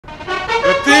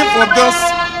of this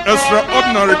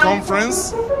extraordinary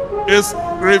conference is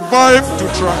Revive to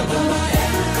Thrive.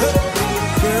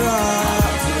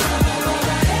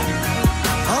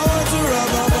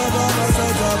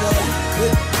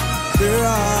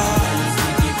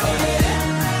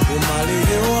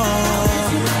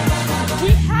 We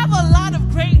have a lot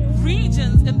of great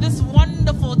regions in this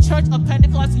wonderful Church of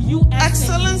Pentecost USA.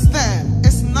 Excellence then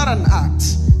is not an act,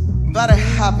 but a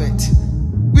habit.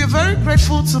 We are very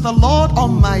grateful to the Lord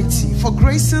Almighty for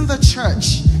gracing the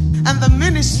church and the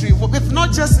ministry with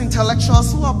not just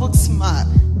intellectuals who are book smart,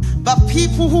 but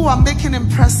people who are making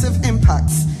impressive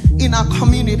impacts in our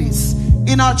communities,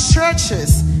 in our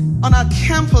churches, on our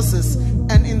campuses,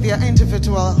 and in their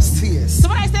individual spheres. So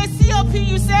when I say COP,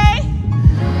 you say?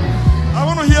 I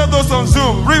want to hear those on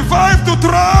Zoom. Revive to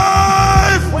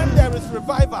Thrive! When there is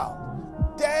revival,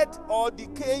 dead or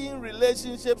decaying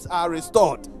relationships are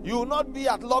restored. You will not be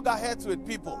at loggerheads with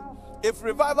people. If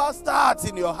revival starts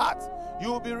in your heart,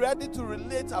 you will be ready to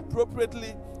relate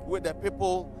appropriately with the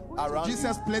people around you.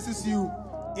 Jesus places you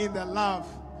in the love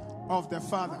of the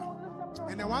Father.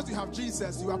 And then once you have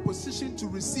Jesus, you are positioned to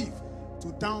receive, to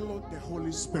download the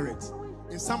Holy Spirit.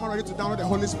 Is someone ready to download the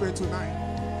Holy Spirit tonight?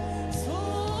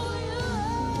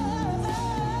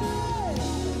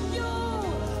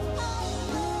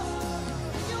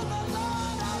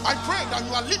 I pray that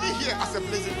you are living here as a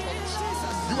blazing torch.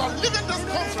 You are living this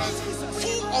conference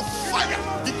full of fire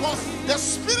because the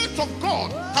Spirit of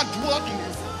God can dwell in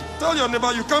you. Tell your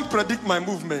neighbor, you can't predict my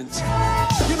movement.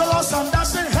 Give the Lord some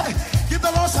dancing, hey. Give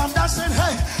the Lord some dancing,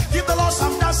 hey. Give the Lord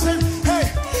some dancing, hey.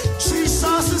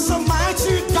 Jesus is a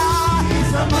mighty God.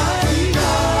 He's a mighty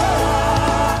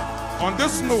God. On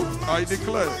this note, I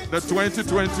declare the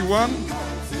 2021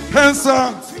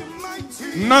 Pensa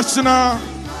National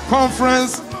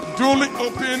Conference duly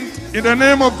opened in the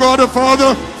name of God the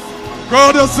Father,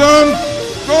 God the Son,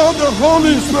 God the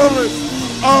Holy Spirit.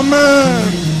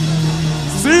 Amen.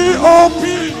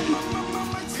 COP.